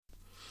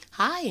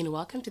Hi, and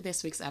welcome to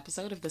this week's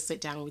episode of the Sit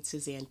Down with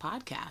Suzanne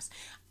podcast.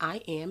 I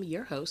am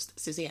your host,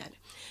 Suzanne.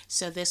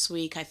 So, this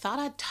week I thought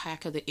I'd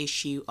tackle the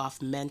issue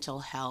of mental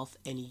health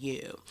and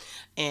you.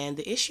 And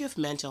the issue of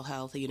mental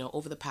health,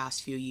 over the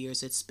past few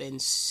years, it's been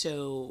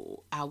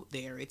so out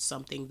there. It's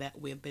something that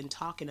we've been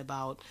talking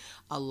about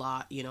a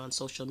lot, on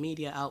social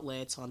media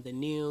outlets, on the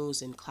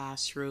news, in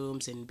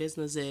classrooms, in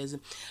businesses.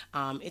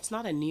 It's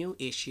not a new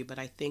issue, but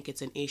I think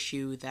it's an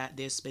issue that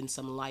there's been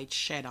some light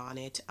shed on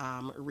it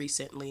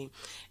recently.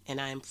 And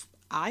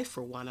I,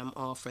 for one, I'm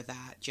all for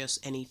that.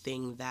 Just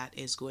anything that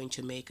is going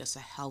to make us a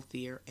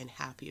healthier and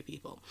happier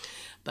people.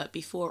 But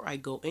before I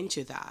go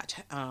into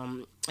that,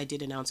 I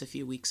did announce a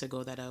few weeks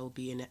ago that I will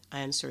be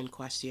answering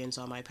questions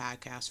on my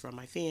podcast from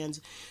my fans.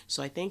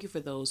 So I thank you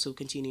for those who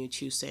continue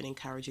to send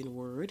encouraging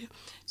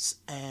words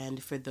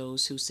and for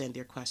those who send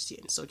their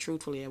questions. So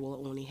truthfully, I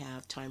will only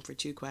have time for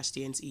 2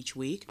 questions each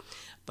week,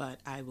 but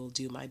I will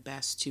do my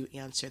best to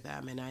answer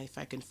them. And if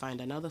I can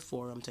find another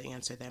forum to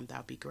answer them, that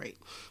would be great.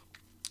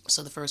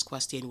 So the first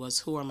question was,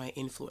 who are my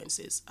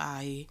influences?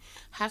 I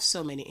have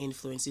so many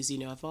influences.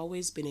 I've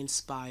always been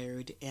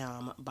inspired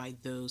by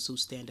those who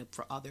stand up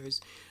for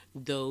others,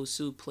 those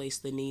who place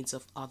the needs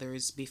of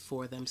others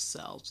before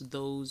themselves,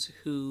 those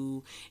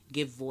who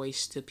give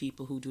voice to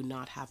people who do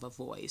not have a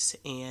voice.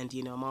 And,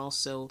 I'm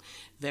also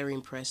very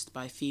impressed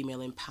by female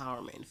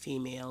empowerment,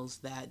 females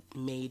that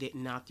made it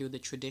not through the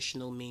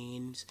traditional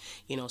means.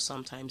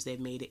 Sometimes they've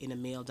made it in a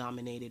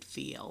male-dominated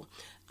field.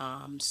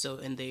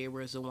 And they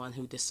was the one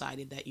who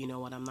decided that,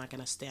 I'm not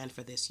going to stand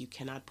for this. You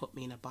cannot put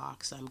me in a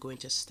box. I'm going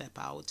to step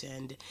out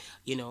and,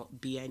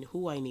 be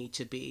who I need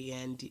to be.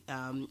 And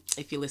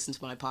if you listen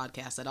to my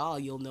podcast at all,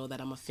 you'll know that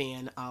I'm a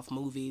fan of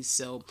movies.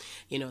 So,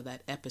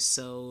 that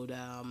episode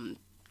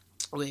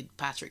with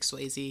Patrick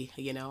Swayze,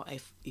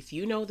 if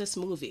you know this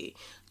movie,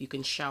 you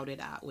can shout it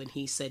out when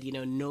he said,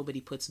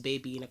 nobody puts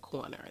baby in a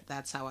corner.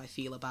 That's how I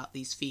feel about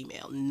these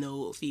females.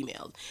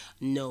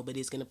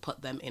 Nobody's going to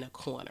put them in a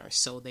corner.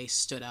 So they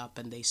stood up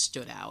and they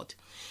stood out.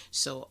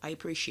 So I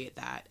appreciate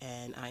that,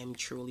 and I'm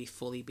truly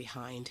fully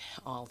behind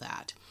all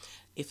that.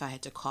 If I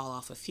had to call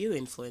off a few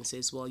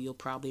influences, well, you'll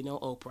probably know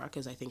Oprah,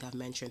 because I think I've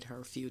mentioned her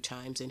a few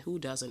times. And who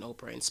doesn't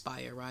Oprah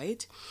inspire,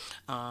 right?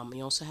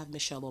 You also have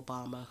Michelle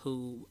Obama,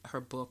 who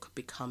her book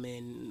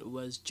Becoming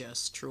was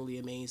just truly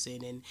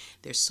amazing. And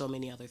there's so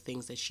many other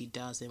things that she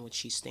does and what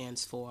she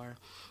stands for.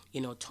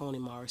 Toni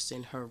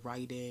Morrison, her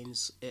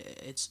writings,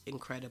 it's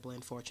incredible.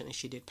 Unfortunately,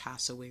 she did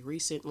pass away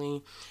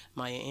recently.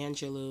 Maya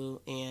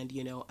Angelou, and,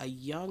 a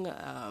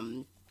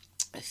young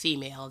a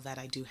female that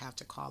I do have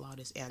to call out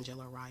is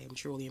Angela Rye. I'm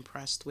truly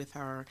impressed with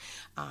her,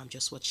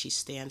 just what she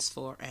stands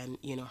for, and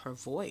her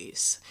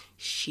voice.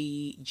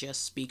 She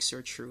just speaks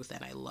her truth,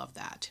 and I love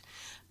that.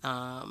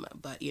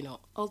 But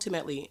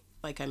ultimately,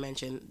 like I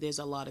mentioned, there's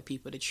a lot of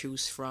people to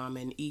choose from,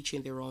 and each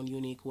in their own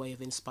unique way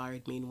have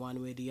inspired me in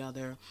one way or the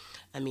other.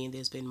 I mean,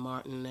 there's been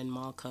Martin and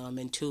Malcolm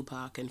and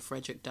Tupac and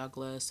Frederick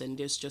Douglass, and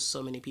there's just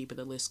so many people,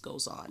 the list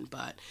goes on.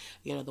 But,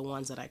 the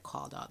ones that I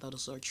called out,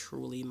 those are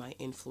truly my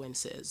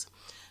influences.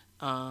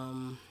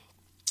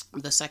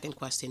 The second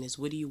question is,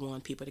 what do you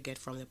want people to get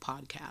from the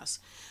podcast?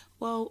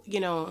 Well,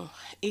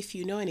 if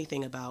you know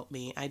anything about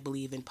me, I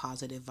believe in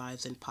positive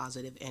vibes and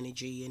positive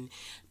energy and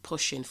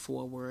pushing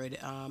forward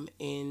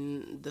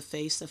in the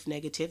face of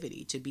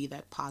negativity, to be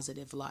that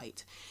positive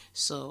light.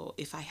 So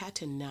if I had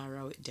to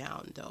narrow it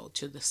down, though,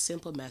 to the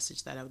simple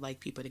message that I would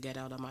like people to get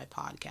out of my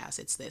podcast,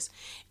 it's this.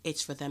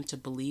 It's for them to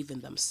believe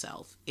in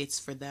themselves. It's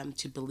for them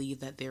to believe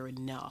that they're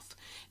enough.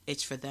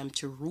 It's for them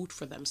to root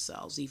for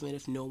themselves, even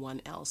if no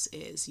one else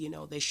is.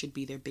 They should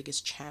be their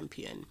biggest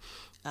champion.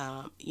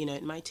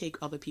 It might take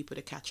other people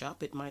to catch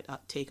up. It might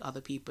take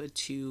other people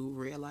to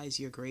realize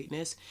your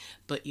greatness.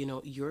 But,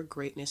 your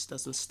greatness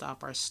doesn't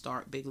stop or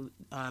start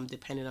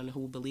depending on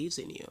who believes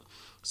in you.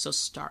 So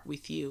start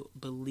with you.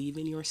 Believe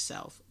in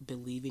yourself.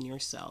 Believe in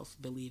yourself.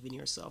 Believe in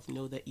yourself.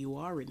 Know that you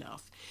are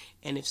enough.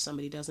 And if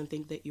somebody doesn't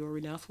think that you're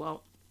enough,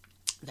 well,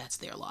 that's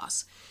their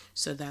loss.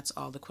 So that's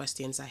all the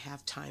questions I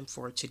have time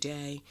for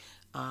today.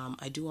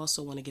 I do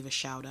also want to give a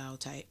shout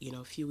out.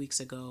 A few weeks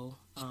ago,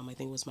 I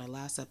think it was my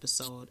last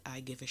episode,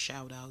 I give a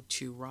shout out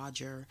to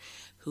Roger,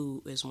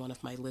 who is one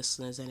of my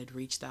listeners and had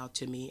reached out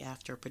to me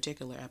after a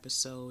particular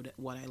episode,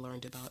 what I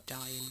learned about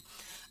dying.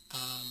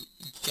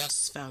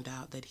 Just found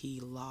out that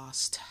he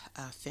lost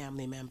a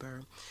family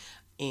member,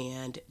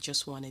 and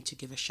just wanted to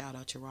give a shout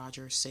out to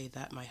Roger, say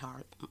that my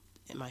heart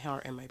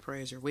and my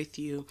prayers are with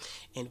you,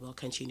 and will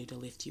continue to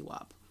lift you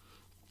up.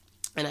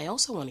 And I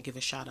also want to give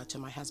a shout out to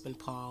my husband,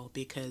 Paul,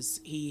 because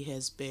he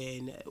has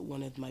been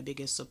one of my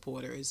biggest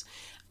supporters,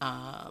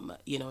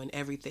 in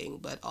everything,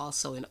 but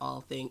also in all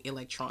things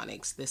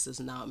electronics. This is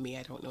not me.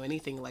 I don't know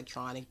anything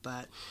electronic,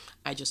 but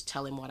I just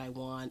tell him what I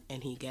want,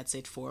 and he gets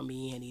it for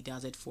me, and he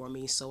does it for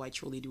me. So I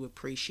truly do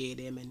appreciate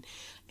him. And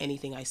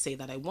anything I say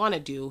that I want to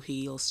do,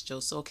 he'll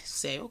just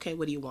say, okay,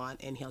 what do you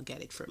want? And he'll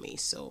get it for me.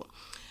 So,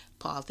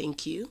 Paul,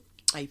 thank you.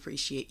 I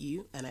appreciate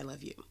you, and I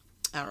love you.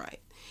 All right.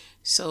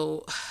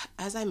 So,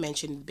 as I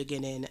mentioned in the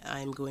beginning,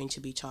 I'm going to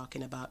be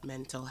talking about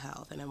mental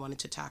health, and I wanted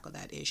to tackle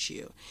that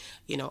issue.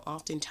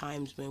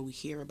 Oftentimes when we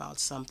hear about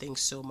something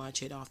so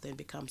much, it often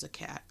becomes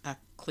a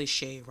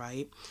cliche,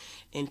 right?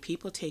 And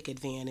people take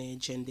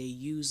advantage and they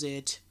use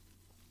it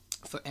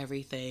for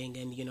everything.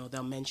 And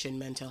they'll mention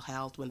mental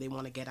health when they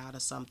want to get out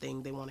of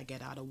something, they want to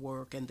get out of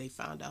work, and they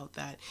found out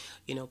that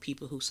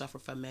people who suffer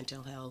from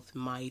mental health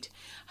might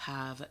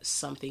have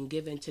something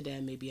given to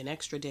them, maybe an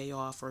extra day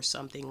off or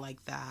something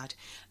like that,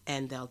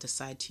 and they'll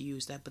decide to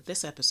use that. But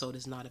this episode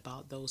is not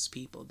about those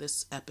people.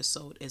 This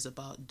episode is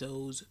about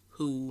those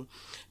who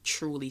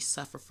truly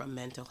suffer from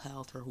mental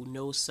health, or who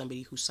know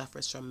somebody who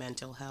suffers from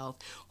mental health,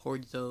 or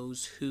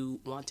those who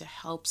want to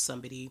help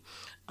somebody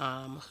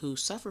who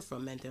suffer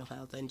from mental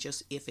health, and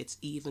just if it's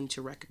even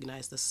to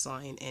recognize the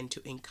sign and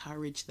to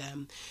encourage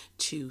them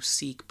to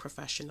seek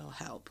professional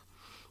help.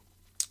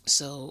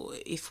 So,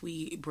 if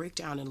we break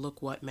down and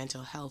look what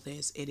mental health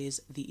is, it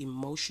is the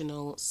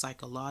emotional,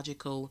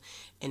 psychological,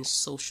 and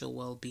social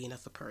well being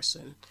of a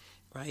person,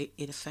 right?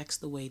 It affects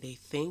the way they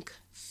think,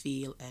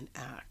 feel, and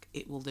act.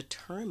 It will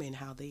determine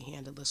how they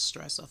handle the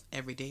stress of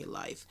everyday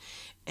life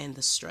and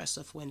the stress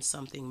of when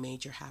something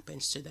major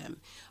happens to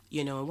them.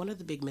 And one of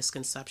the big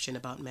misconceptions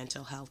about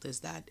mental health is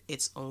that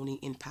it's only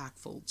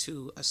impactful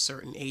to a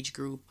certain age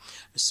group,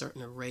 a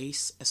certain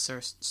race, a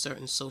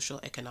certain social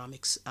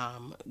economics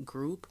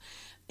group.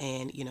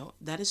 And,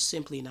 that is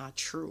simply not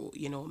true.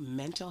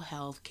 Mental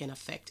health can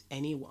affect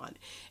anyone.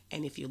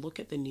 And if you look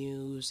at the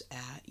news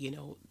at,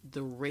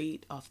 the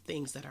rate of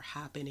things that are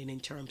happening in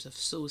terms of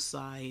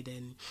suicide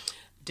and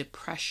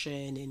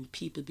depression and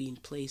people being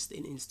placed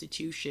in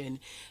institution,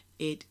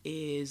 it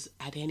is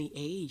at any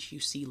age. You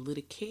see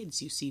little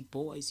kids, you see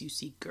boys, you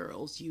see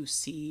girls, you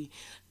see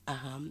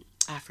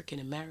African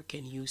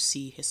American, you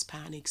see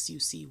Hispanics, you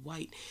see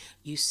white,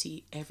 you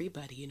see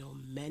everybody.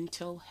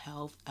 Mental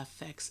health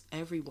affects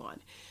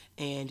everyone.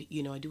 And,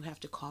 I do have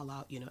to call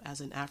out,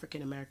 as an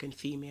African American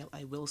female,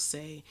 I will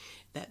say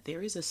that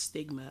there is a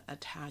stigma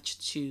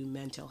attached to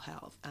mental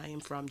health. I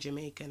am from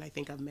Jamaica, and I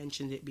think I've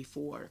mentioned it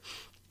before.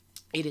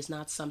 It is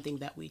not something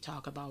that we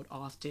talk about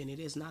often. It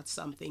is not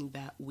something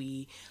that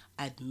we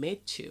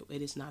admit to.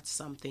 It is not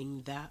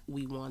something that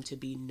we want to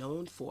be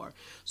known for.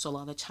 So a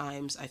lot of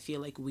times I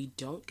feel like we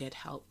don't get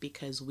help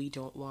because we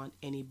don't want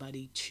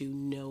anybody to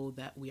know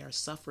that we are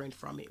suffering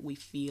from it. We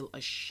feel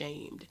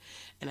ashamed.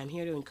 And I'm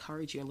here to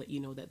encourage you and let you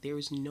know that there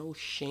is no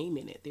shame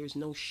in it. There's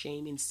no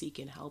shame in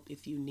seeking help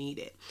if you need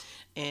it.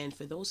 And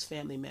for those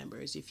family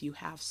members, if you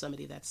have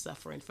somebody that's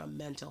suffering from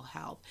mental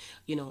health,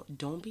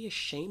 don't be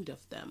ashamed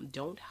of them.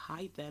 Don't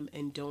hide them,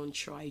 and don't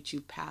try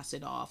to pass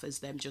it off as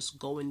them just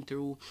going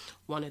through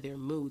one of their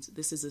moods.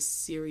 This is a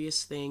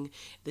serious thing.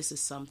 This is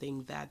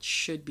something that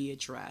should be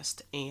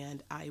addressed,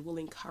 and I will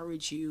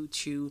encourage you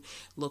to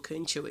look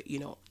into it.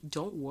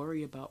 Don't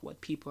worry about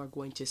what people are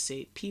going to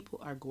say.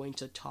 People are going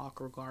to talk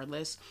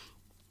regardless.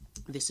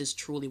 This is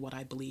truly what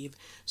I believe.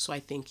 So I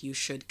think you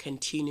should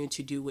continue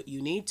to do what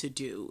you need to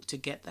do to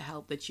get the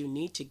help that you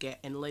need to get,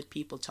 and let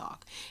people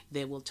talk.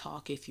 They will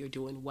talk if you're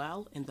doing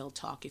well, and they'll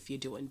talk if you're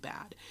doing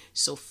bad.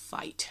 So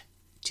fight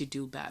to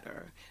do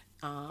better,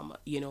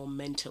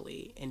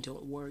 mentally, and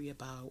don't worry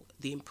about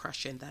the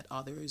impression that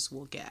others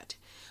will get.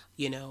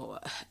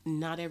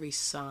 Not every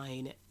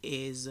sign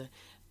is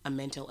a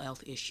mental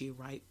health issue,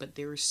 right? But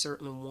there are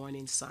certain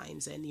warning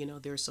signs, and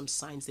there are some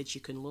signs that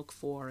you can look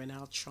for, and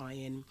I'll try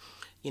and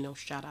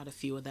shout out a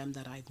few of them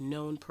that I've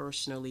known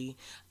personally.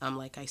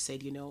 Like I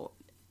said,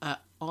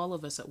 all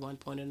of us at one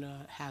point or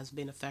another has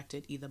been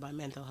affected either by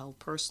mental health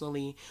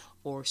personally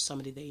or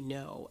somebody they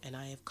know. And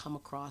I have come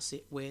across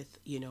it with,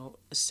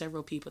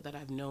 several people that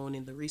I've known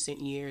in the recent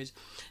years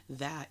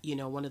that,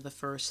 one of the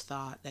first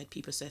thought that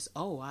people says,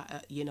 oh,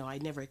 I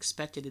never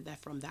expected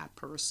that from that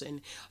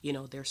person.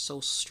 They're so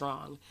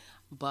strong.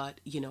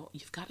 But,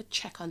 you've got to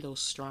check on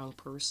those strong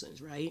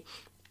persons, right?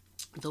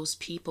 Those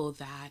people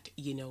that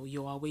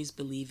you always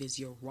believe is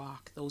your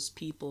rock, those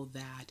people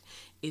that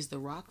is the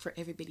rock for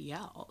everybody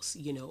else.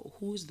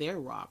 Who's their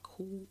rock?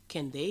 Who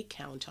can they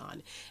count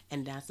on?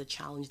 And that's the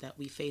challenge that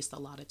we face a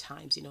lot of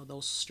times.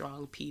 Those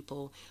strong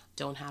people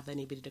don't have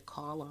anybody to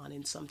call on,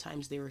 and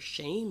sometimes they're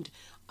ashamed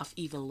of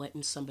even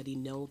letting somebody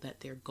know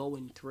that they're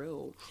going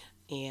through,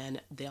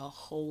 and they'll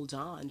hold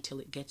on till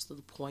it gets to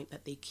the point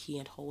that they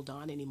can't hold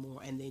on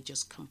anymore, and they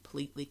just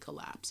completely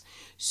collapse.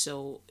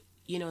 So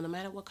no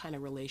matter what kind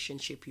of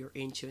relationship you're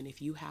into, and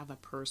if you have a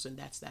person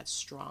that's that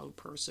strong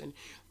person,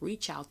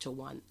 reach out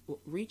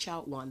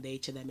one day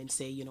to them and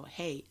say,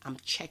 hey, I'm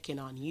checking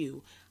on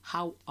you.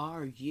 How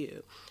are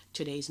you?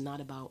 Today's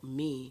not about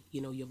me.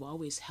 You've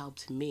always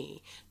helped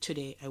me.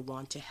 Today I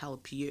want to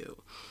help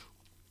you.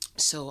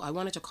 So I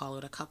wanted to call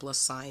out a couple of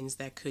signs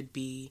that could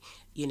be,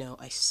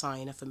 a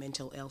sign of a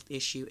mental health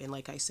issue. And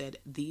like I said,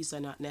 these are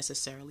not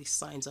necessarily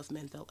signs of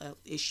mental health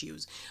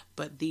issues,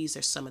 but these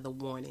are some of the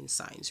warning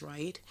signs,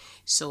 right?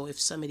 So if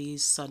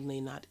somebody's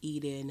suddenly not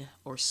eating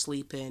or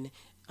sleeping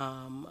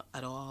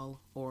at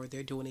all, or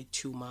they're doing it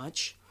too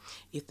much,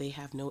 if they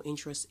have no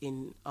interest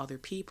in other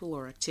people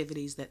or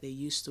activities that they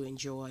used to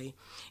enjoy,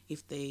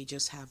 if they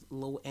just have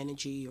low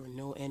energy or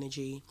no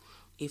energy,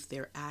 if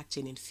they're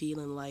acting and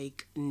feeling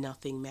like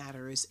nothing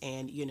matters.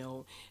 And,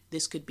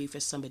 this could be for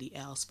somebody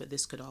else, but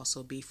this could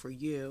also be for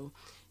you.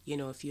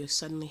 If you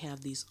suddenly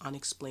have these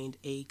unexplained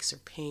aches or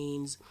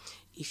pains,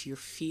 if you're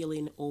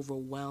feeling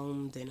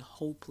overwhelmed and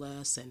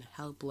hopeless and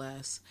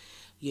helpless,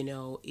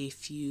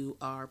 if you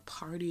are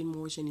partying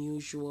more than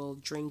usual,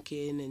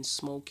 drinking and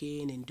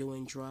smoking and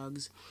doing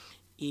drugs,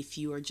 if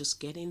you are just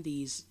getting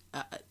these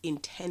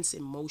intense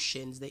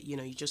emotions that you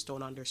just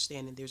don't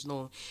understand, and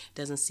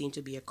doesn't seem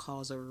to be a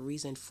cause or a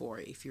reason for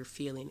it, if you're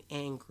feeling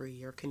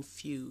angry or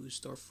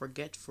confused or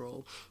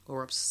forgetful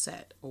or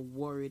upset or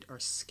worried or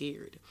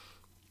scared,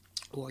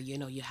 or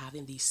you're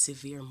having these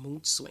severe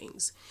mood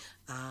swings,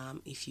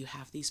 if you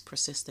have these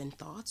persistent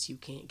thoughts you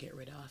can't get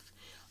rid of,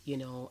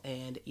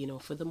 and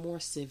for the more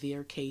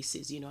severe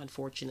cases,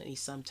 unfortunately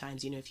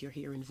sometimes, if you're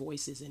hearing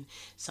voices, and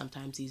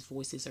sometimes these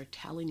voices are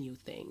telling you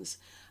things,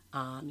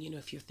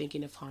 if you're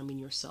thinking of harming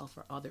yourself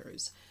or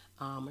others,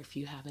 if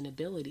you have an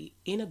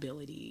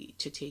inability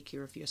to take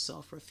care of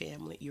yourself or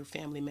your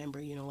family member,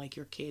 like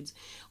your kids,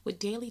 with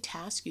daily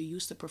tasks you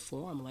used to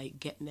perform, like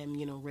getting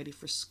them, ready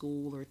for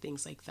school or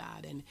things like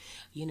that. And,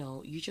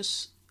 you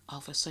just, all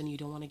of a sudden you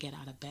don't want to get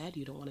out of bed,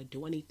 you don't want to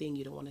do anything,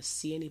 you don't want to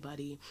see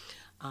anybody,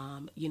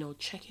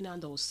 checking on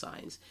those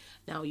signs.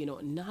 Now,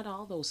 not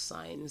all those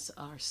signs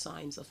are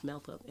signs of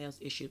mental health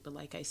issue, but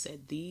like I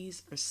said,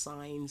 these are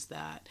signs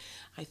that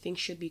I think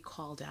should be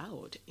called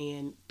out.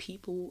 And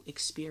people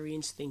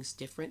experience things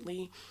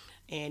differently.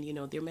 And,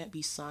 there might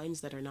be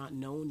signs that are not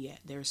known yet.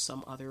 There's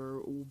some other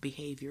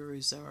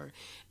behaviors or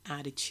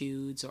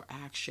attitudes or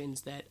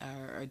actions that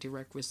are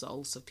direct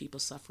results of people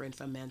suffering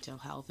from mental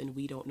health, and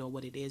we don't know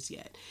what it is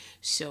yet.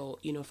 So,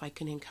 if I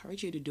can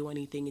encourage you to do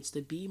anything, it's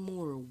to be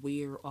more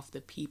aware of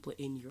the people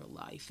in your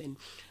life, and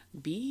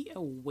be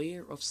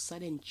aware of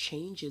sudden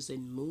changes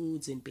in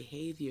moods and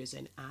behaviors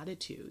and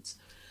attitudes.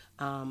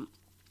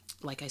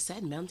 Like I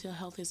said, mental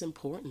health is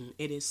important.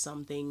 It is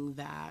something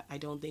that I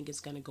don't think is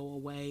going to go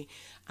away.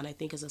 And I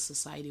think as a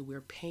society, we're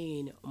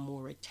paying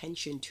more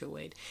attention to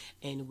it,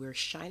 and we're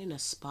shining a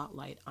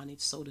spotlight on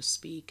it, so to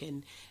speak.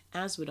 And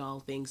as with all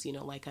things,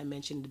 like I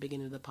mentioned at the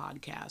beginning of the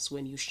podcast,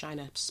 when you shine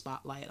a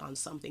spotlight on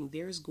something,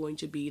 there's going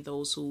to be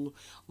those who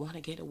want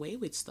to get away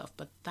with stuff.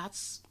 But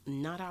that's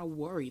not our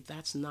worry.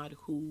 That's not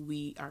who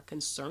we are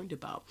concerned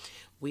about.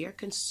 We are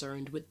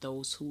concerned with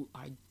those who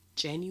are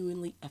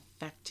genuinely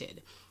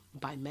affected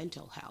by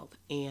mental health.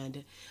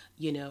 And,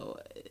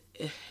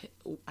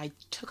 I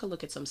took a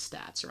look at some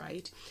stats,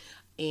 right?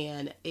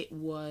 And it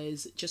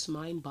was just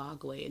mind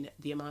boggling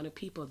the amount of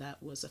people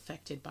that was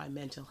affected by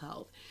mental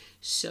health.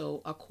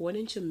 So,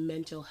 according to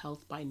Mental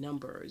Health by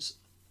Numbers,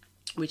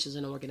 which is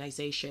an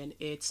organization,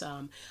 it's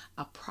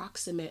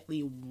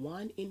approximately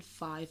 1 in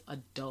 5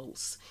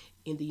 adults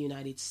in the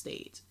United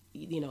States.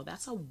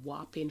 That's a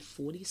whopping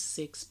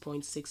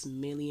 46.6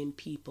 million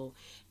people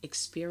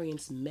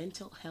experience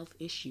mental health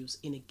issues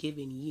in a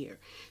given year.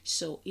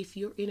 So if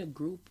you're in a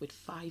group with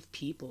 5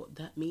 people,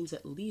 that means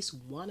at least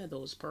one of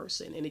those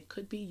person, and it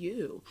could be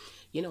you,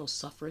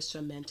 suffers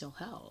from mental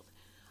health.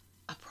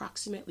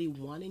 Approximately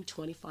 1 in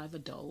 25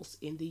 adults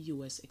in the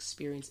U.S.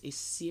 experience a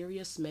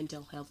serious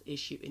mental health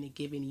issue in a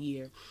given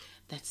year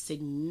that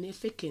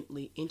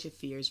significantly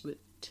interferes with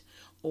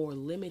or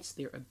limits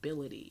their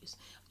abilities,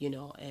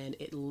 and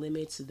it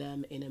limits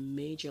them in a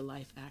major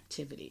life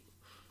activity.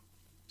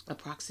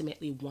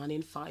 Approximately 1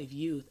 in 5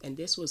 youth, and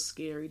this was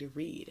scary to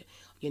read,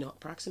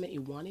 approximately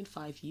 1 in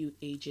 5 youth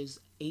ages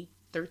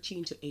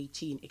 13 to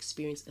 18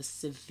 experience a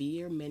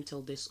severe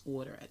mental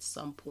disorder at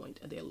some point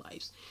of their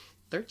lives.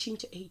 13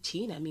 to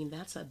 18, I mean,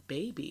 that's a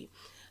baby.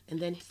 And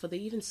then for the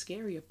even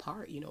scarier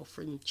part,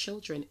 from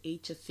children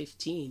 8 to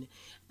 15,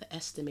 the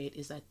estimate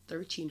is that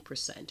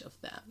 13% of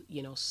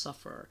them,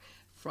 suffer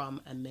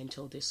from a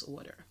mental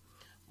disorder.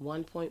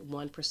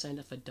 1.1%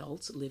 of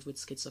adults live with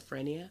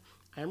schizophrenia.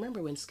 I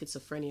remember when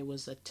schizophrenia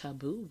was a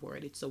taboo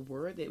word. It's a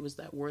word, it was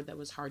that word that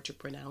was hard to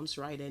pronounce,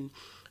 right? And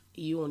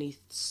you only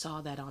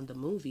saw that on the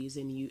movies,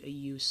 and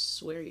you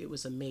swear it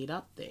was a made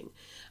up thing.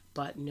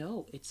 But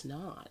no, it's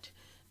not.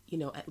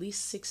 At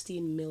least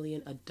 16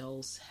 million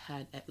adults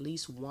had at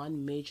least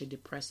one major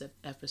depressive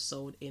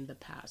episode in the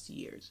past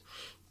years.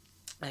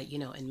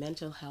 And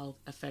mental health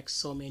affects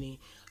so many.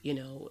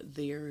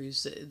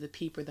 There's the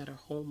people that are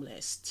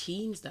homeless,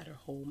 teens that are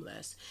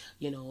homeless,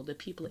 the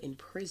people in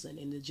prison,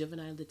 in the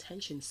juvenile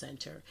detention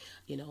center.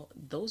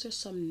 Those are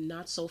some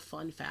not so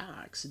fun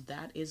facts.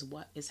 That is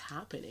what is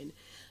happening.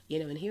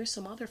 And here's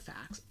some other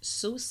facts.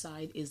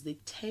 Suicide is the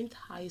 10th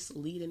highest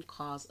leading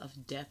cause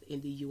of death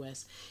in the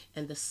U.S.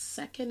 and the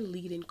second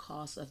leading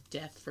cause of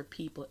death for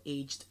people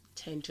aged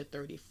 10 to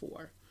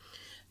 34.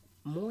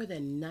 More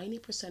than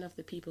 90% of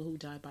the people who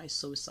die by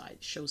suicide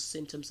show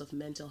symptoms of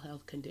mental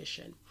health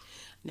condition.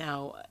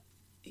 Now,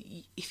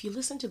 if you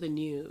listen to the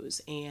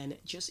news and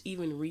just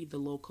even read the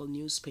local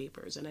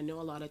newspapers, and I know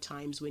a lot of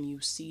times when you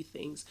see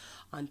things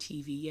on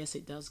TV, yes,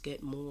 it does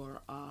get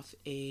more of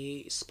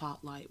a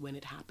spotlight when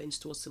it happens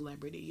to a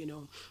celebrity,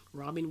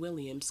 Robin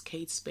Williams,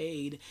 Kate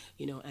Spade,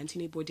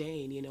 Anthony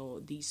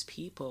Bourdain, these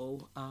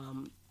people.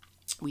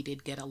 We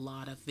did get a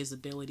lot of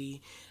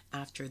visibility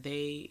after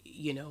they,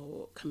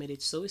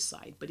 committed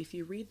suicide. But if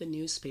you read the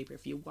newspaper,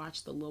 if you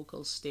watch the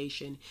local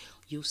station,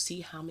 you'll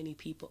see how many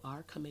people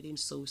are committing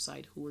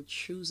suicide who are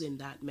choosing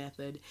that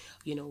method.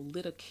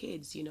 Little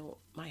kids,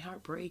 my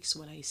heart breaks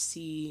when I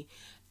see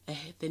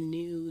the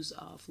news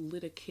of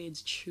little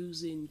kids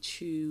choosing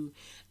to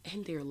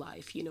end their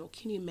life.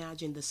 Can you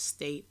imagine the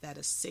state that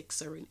a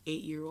 6 or an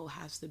 8-year-old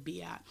has to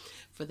be at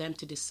for them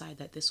to decide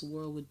that this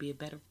world would be a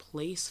better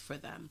place for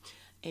them?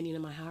 And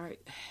my heart,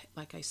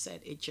 like I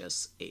said,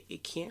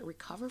 it can't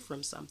recover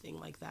from something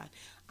like that.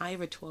 I have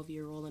a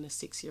 12-year-old and a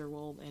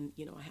 6-year-old, and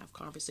I have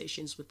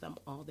conversations with them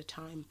all the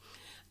time.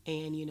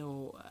 And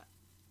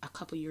a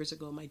couple years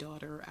ago, my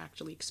daughter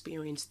actually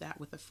experienced that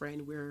with a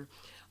friend where,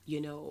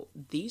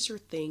 these are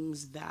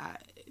things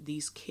that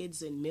these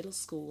kids in middle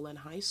school and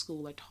high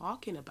school are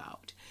talking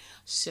about.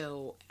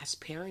 So as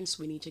parents,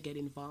 we need to get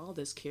involved.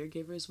 As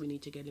caregivers, we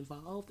need to get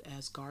involved.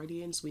 As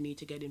guardians, we need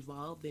to get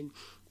involved. And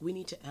we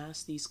need to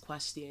ask these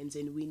questions,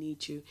 and we need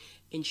to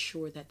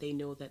ensure that they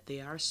know that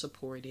they are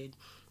supported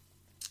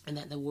and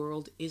that the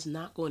world is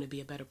not going to be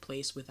a better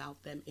place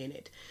without them in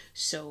it.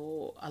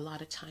 So a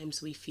lot of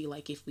times we feel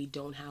like if we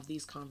don't have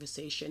these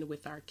conversations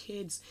with our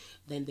kids,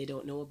 then they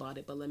don't know about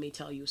it. But let me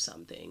tell you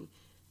something.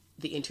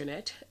 The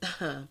internet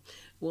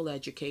will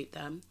educate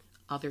them.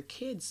 Other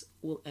kids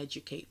will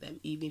educate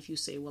them. Even if you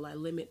say, well, I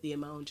limit the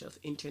amount of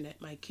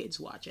internet my kids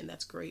watch, and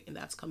that's great and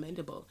that's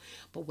commendable.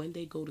 But when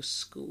they go to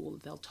school,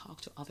 they'll talk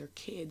to other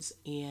kids,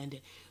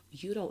 and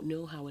you don't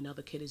know how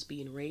another kid is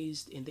being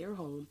raised in their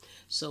home.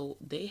 So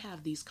they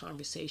have these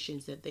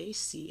conversations that they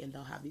see, and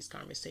they'll have these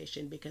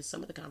conversations because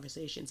some of the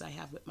conversations I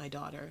have with my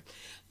daughter,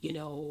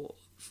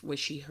 what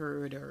she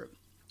heard or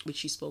what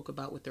she spoke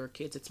about with her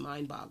kids, it's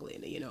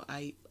mind-boggling.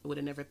 I would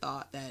have never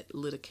thought that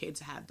little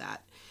kids had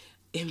that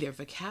in their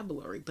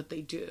vocabulary, but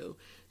they do.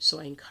 So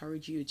I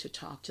encourage you to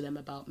talk to them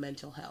about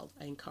mental health.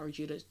 I encourage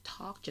you to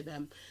talk to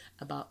them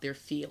about their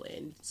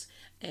feelings.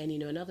 And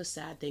another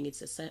sad thing,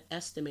 it's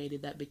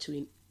estimated that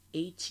between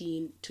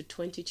 18 to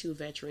 22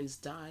 veterans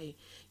die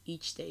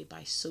each day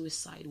by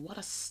suicide. What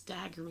a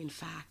staggering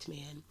fact,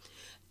 man.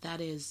 That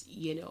is,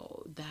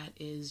 that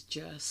is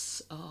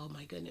just, oh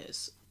my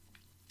goodness,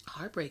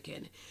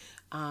 heartbreaking.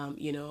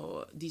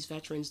 These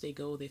veterans, they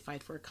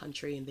fight for a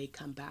country and they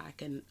come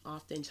back, and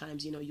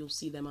oftentimes, you'll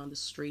see them on the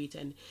street,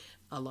 and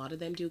a lot of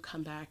them do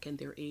come back and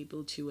they're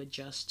able to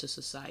adjust to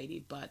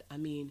society. But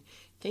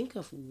think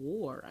of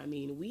war.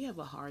 We have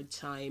a hard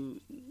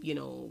time,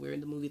 we're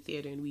in the movie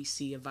theater and we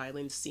see a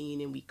violent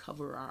scene and we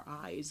cover our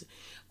eyes.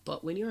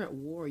 But when you're at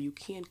war, you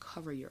can't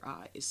cover your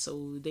eyes.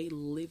 So they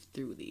live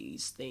through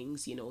these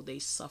things, they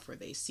suffer.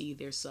 They see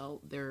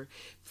their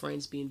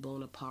friends being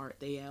blown apart.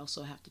 They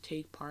also have to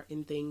take part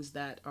in things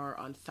that are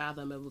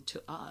unfathomable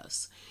to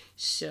us.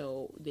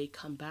 So they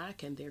come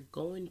back and they're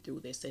going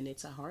through this, and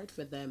it's hard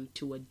for them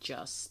to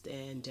adjust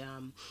and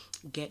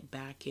get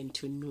back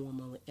into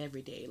normal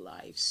everyday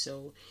life.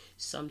 So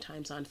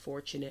sometimes,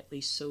 unfortunately,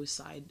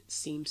 suicide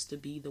seems to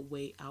be the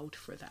way out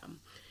for them.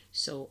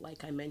 So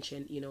like I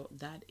mentioned,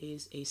 that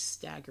is a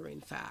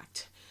staggering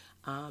fact.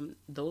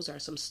 Those are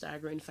some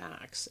staggering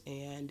facts.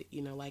 And,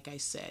 like I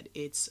said,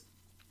 it's,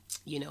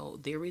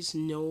 there is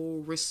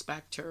no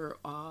respecter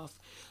of,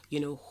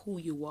 who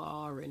you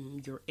are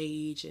and your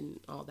age and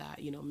all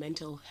that.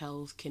 Mental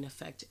health can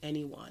affect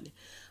anyone.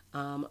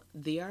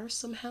 There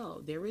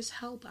is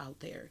help out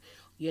there.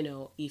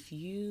 If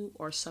you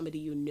or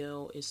somebody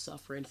is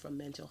suffering from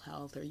mental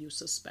health, or you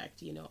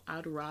suspect,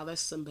 I'd rather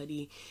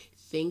somebody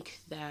think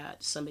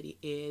that somebody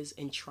is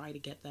and try to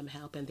get them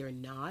help and they're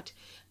not,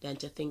 than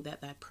to think that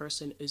that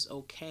person is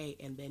okay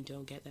and then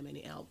don't get them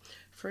any help.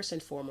 First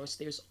and foremost,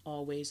 there's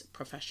always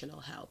professional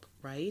help,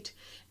 right?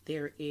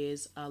 There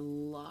is a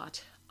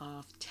lot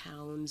of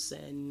towns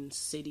and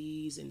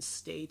cities and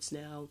states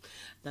now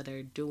that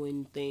are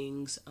doing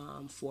things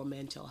for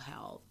mental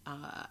health,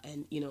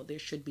 and there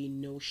should be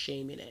no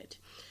shame in it.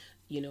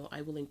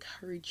 I will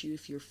encourage you,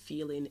 if you're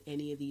feeling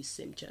any of these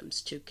symptoms,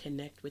 to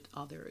connect with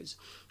others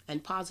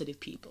and positive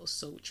people.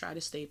 So try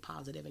to stay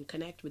positive and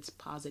connect with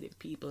positive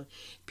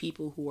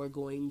people who are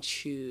going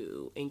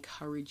to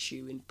encourage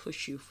you and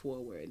push you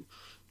forward.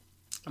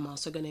 I'm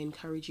also going to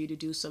encourage you to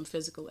do some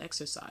physical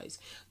exercise,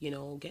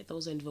 get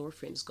those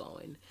endorphins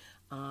going.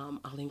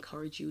 I'll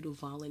encourage you to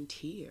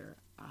volunteer.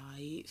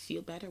 I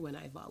feel better when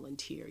I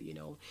volunteer,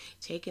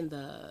 taking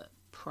the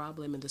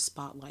problem and the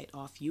spotlight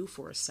off you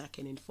for a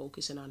second and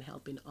focusing on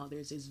helping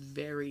others is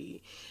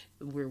very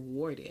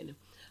rewarding.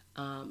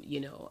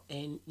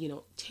 and,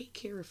 take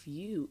care of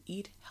you,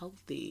 eat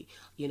healthy,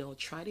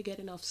 try to get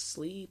enough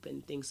sleep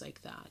and things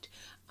like that.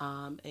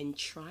 And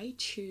try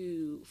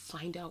to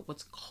find out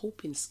what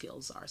coping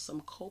skills are,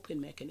 some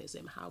coping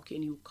mechanism. How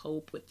can you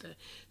cope with the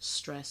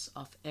stress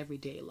of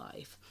everyday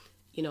life?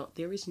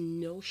 There is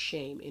no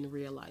shame in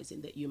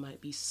realizing that you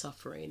might be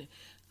suffering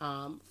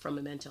from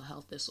a mental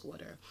health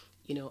disorder.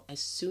 As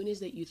soon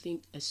as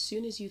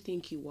you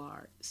think you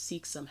are,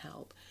 seek some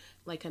help.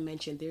 Like I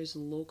mentioned, there's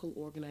local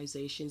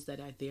organizations that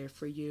are there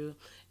for you.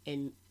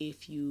 And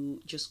if you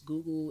just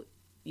Google,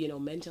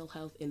 mental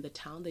health in the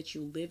town that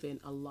you live in,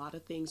 a lot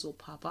of things will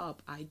pop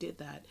up. I did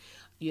that,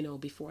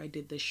 before I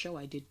did this show.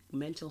 I did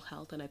mental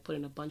health and I put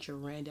in a bunch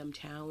of random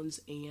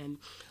towns, and,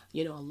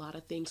 a lot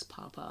of things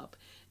pop up.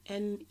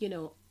 And,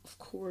 of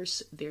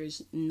course,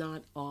 there's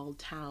not all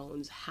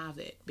towns have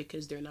it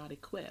because they're not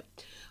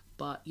equipped.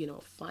 But,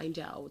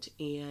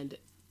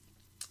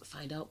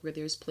 find out where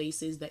there's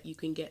places that you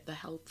can get the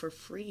help for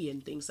free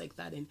and things like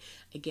that. And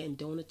again,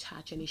 don't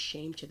attach any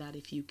shame to that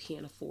if you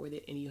can't afford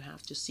it and you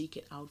have to seek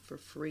it out for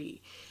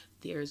free.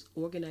 There's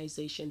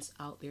organizations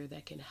out there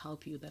that can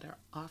help you, that are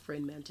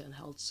offering mental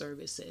health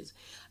services.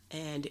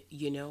 And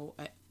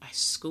at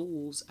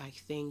schools, I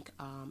think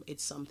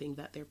it's something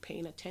that they're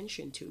paying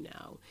attention to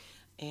now.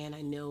 And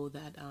I know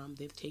that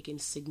they've taken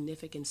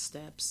significant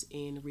steps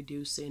in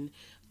reducing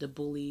the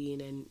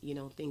bullying and,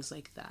 things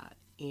like that.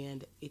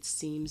 And it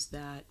seems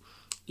that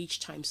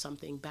each time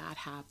something bad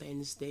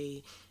happens,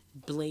 they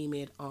blame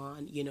it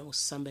on,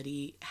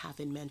 somebody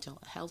having mental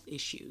health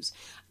issues.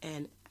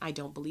 And I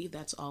don't believe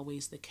that's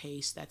always the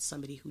case, that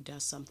somebody who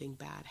does something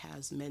bad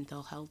has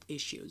mental health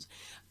issues.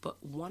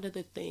 But one of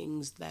the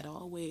things that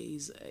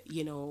always,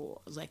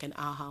 like an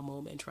aha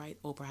moment, right?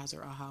 Oprah has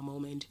her aha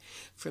moment.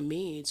 For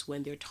me, it's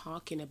when they're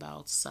talking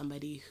about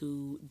somebody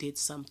who did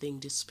something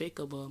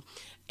despicable,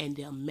 and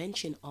they'll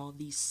mention all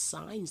these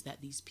signs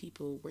that these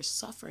people were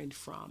suffering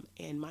from.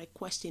 And my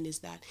question is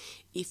that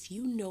if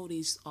you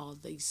notice all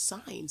these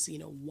signs,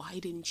 why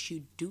didn't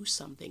you do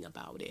something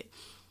about it?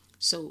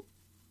 So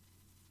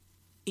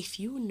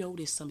if you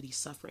notice somebody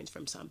suffering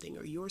from something,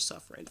 or you're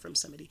suffering from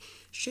somebody,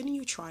 shouldn't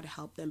you try to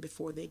help them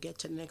before they get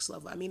to the next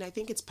level? I mean, I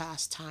think it's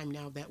past time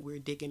now that we're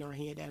digging our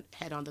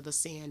head under the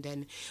sand,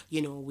 and,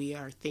 we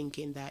are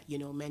thinking that,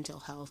 mental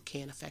health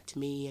can't affect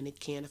me and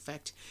it can't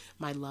affect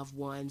my loved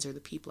ones or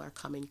the people I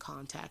come in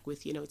contact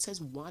with. It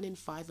says 1 in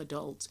 5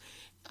 adults.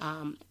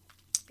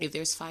 If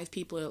there's 5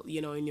 people,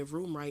 in your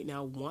room right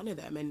now, one of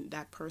them, and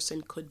that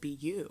person could be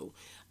you.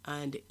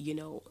 And,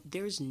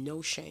 there's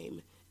no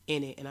shame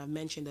in it. And I've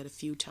mentioned that a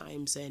few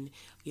times, and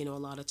a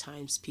lot of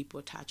times people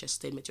attach a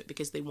stigma to it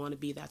because they want to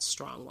be that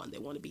strong one. They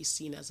want to be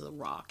seen as a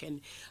rock.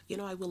 And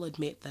I will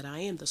admit that I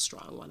am the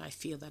strong one. I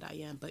feel that I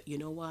am. But you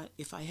know what?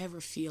 If I ever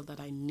feel that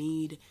I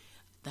need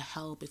the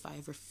help, if I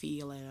ever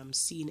feel and I'm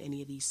seeing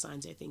any of these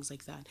signs or things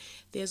like that,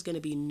 there's going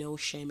to be no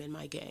shame in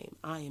my game.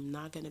 I am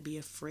not going to be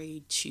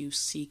afraid to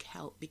seek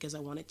help because I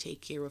want to take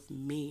care of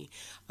me.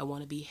 I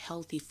want to be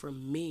healthy for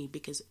me,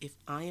 because if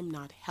I am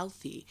not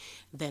healthy,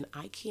 then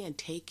I can't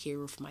take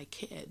care of my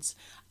kids.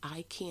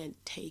 I can't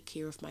take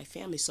care of my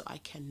family, so I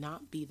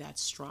cannot be that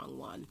strong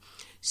one.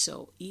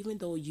 So even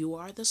though you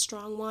are the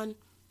strong one,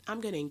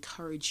 I'm going to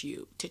encourage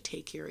you to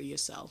take care of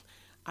yourself.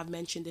 I've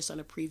mentioned this on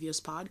a previous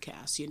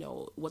podcast.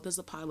 What does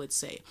the pilot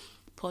say?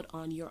 Put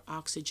on your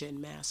oxygen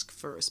mask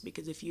first,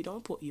 because if you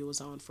don't put yours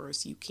on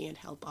first, you can't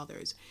help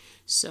others.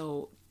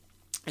 So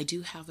I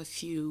do have a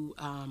few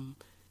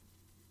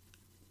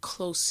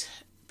close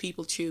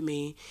people to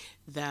me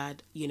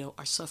that,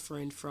 are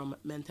suffering from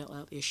mental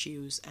health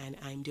issues, and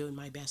I'm doing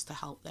my best to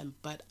help them.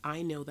 But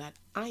I know that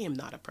I am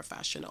not a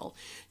professional.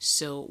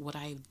 So what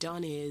I've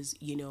done is,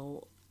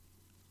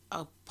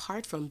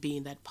 apart from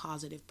being that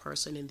positive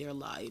person in their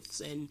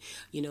lives and,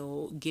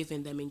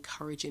 giving them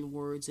encouraging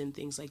words and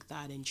things like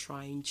that, and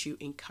trying to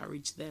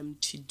encourage them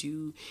to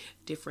do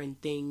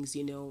different things,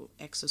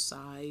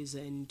 exercise,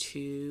 and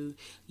to,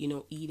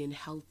 eating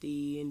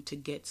healthy, and to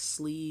get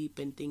sleep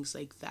and things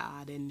like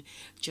that, and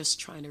just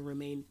trying to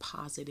remain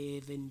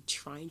positive and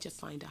trying to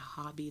find a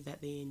hobby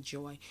that they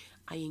enjoy.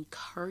 I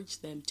encourage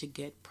them to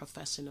get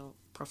professional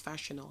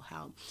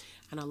help.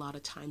 And a lot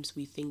of times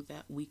we think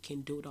that we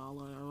can do it all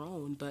on our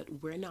own,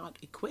 but we're not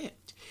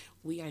equipped.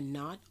 We are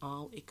not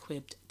all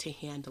equipped to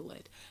handle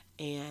it.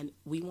 And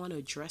we want to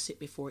address it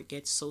before it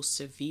gets so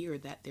severe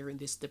that they're in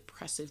this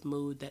depressive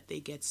mood, that they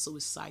get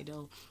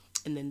suicidal,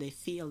 and then they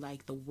feel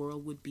like the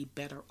world would be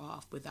better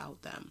off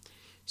without them.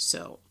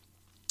 So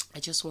I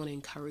just want to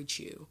encourage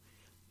you.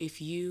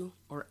 If you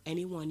or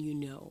anyone you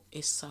know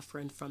is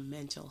suffering from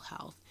mental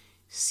health,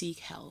 seek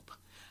help.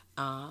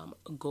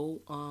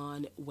 Go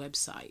on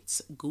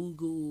websites,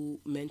 Google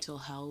mental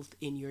health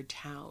in your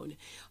town,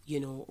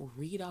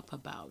 read up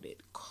about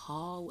it,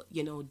 call,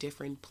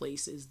 different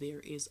places. There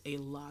is a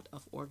lot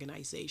of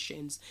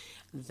organizations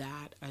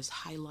that has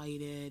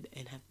highlighted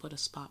and have put a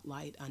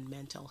spotlight on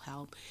mental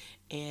health.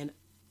 And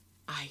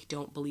I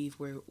don't believe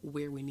we're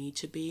where we need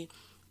to be,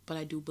 but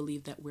I do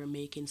believe that we're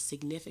making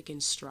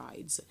significant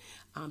strides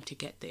to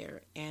get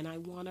there. And I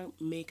want to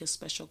make a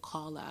special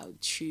call out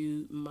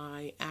to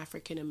my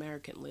African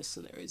American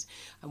listeners.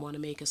 I want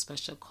to make a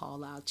special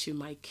call out to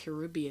my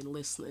Caribbean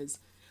listeners.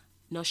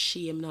 No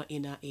shame, no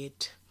inner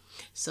it.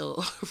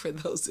 So for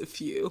those of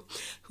you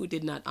who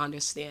did not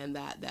understand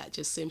that, that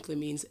just simply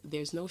means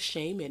there's no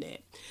shame in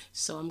it.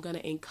 So I'm going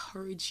to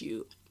encourage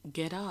you,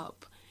 get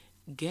up,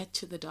 get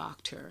to the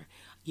doctor,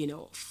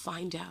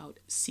 find out,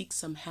 seek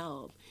some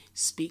help,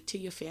 speak to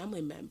your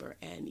family member.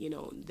 And,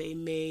 they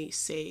may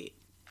say,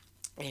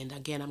 and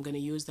again, I'm going to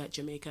use that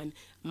Jamaican,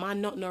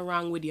 man, not no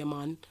wrong with you,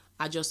 man.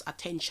 I just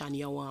attention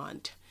you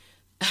want.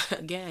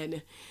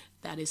 Again,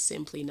 that is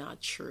simply not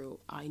true.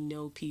 I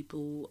know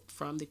people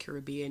from the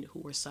Caribbean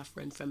who are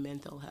suffering from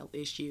mental health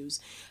issues,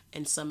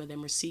 and some of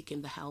them are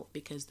seeking the help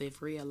because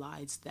they've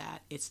realized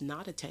that it's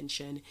not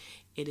attention.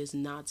 It is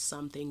not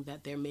something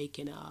that they're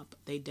making up.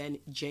 They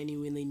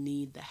genuinely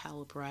need the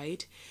help,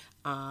 right?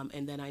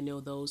 And then I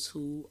know those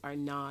who are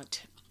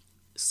not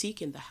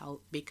seeking the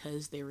help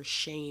because they're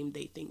ashamed.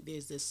 They think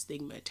there's this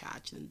stigma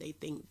attached, and they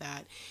think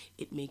that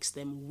it makes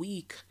them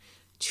weak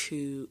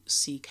to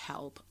seek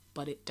help,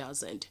 but it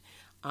doesn't.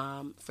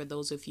 For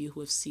those of you who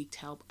have sought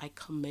help, I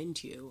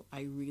commend you.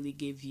 I really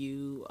give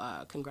you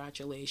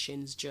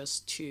congratulations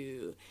just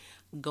to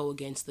go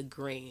against the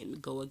grain,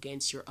 go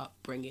against your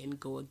upbringing,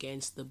 go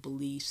against the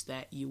beliefs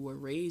that you were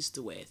raised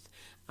with.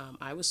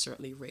 I was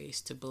certainly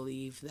raised to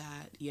believe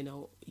that, you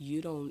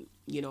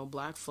don't,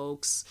 Black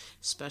folks,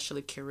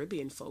 especially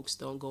Caribbean folks,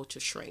 don't go to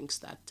shrinks.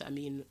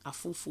 A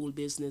fool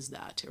business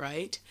that,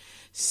 right?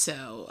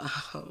 So,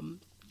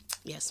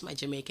 yes, my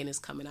Jamaican is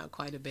coming out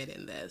quite a bit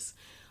in this.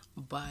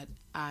 But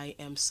I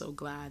am so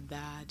glad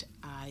that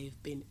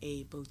I've been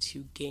able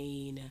to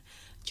gain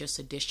just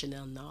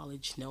additional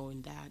knowledge,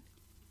 knowing that,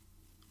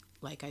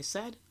 like I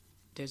said,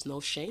 there's no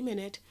shame in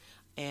it,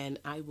 and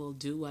I will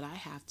do what I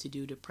have to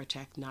do to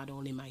protect not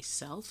only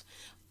myself,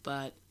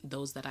 but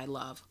those that I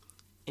love.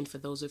 And for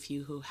those of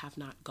you who have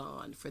not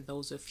gone, for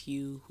those of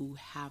you who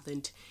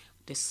haven't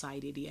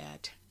decided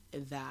yet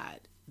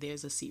that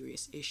there's a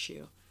serious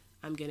issue,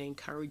 I'm going to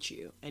encourage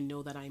you and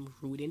know that I'm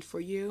rooting for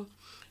you.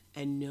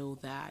 And know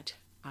that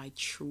I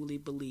truly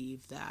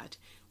believe that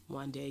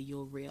one day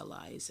you'll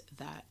realize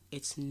that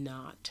it's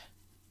not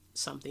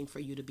something for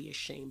you to be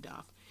ashamed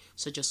of.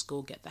 So just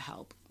go get the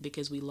help,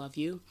 because we love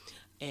you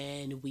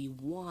and we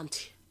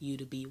want you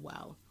to be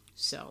well.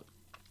 So,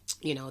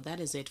 that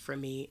is it for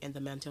me and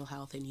the mental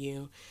health in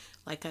you.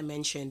 Like I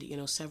mentioned,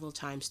 several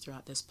times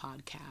throughout this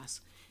podcast,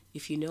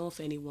 if you know of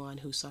anyone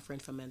who's suffering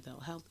from mental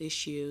health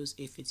issues,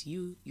 if it's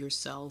you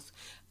yourself,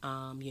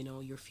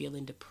 you're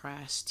feeling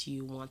depressed,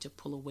 you want to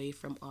pull away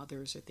from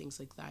others or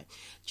things like that,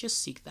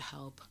 just seek the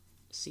help,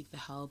 seek the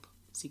help,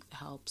 seek the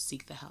help,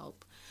 seek the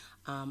help.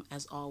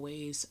 As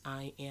always,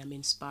 I am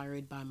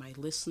inspired by my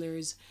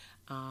listeners.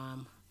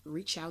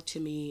 Reach out to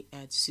me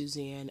at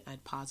Suzanne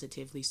at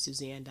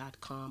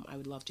positivelysuzanne.com. I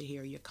would love to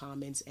hear your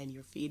comments and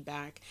your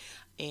feedback.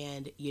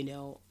 And,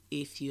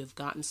 if you've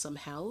gotten some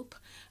help,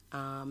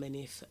 and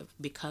if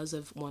because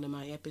of one of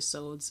my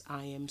episodes,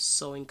 I am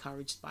so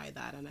encouraged by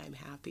that and I'm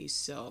happy.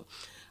 So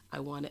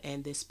I want to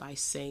end this by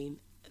saying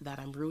that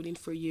I'm rooting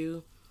for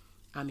you.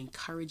 I'm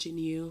encouraging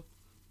you.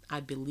 I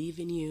believe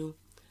in you.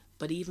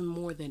 But even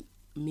more than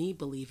me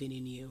believing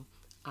in you,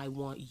 I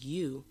want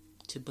you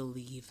to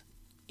believe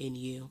in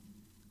you.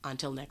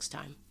 Until next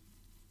time.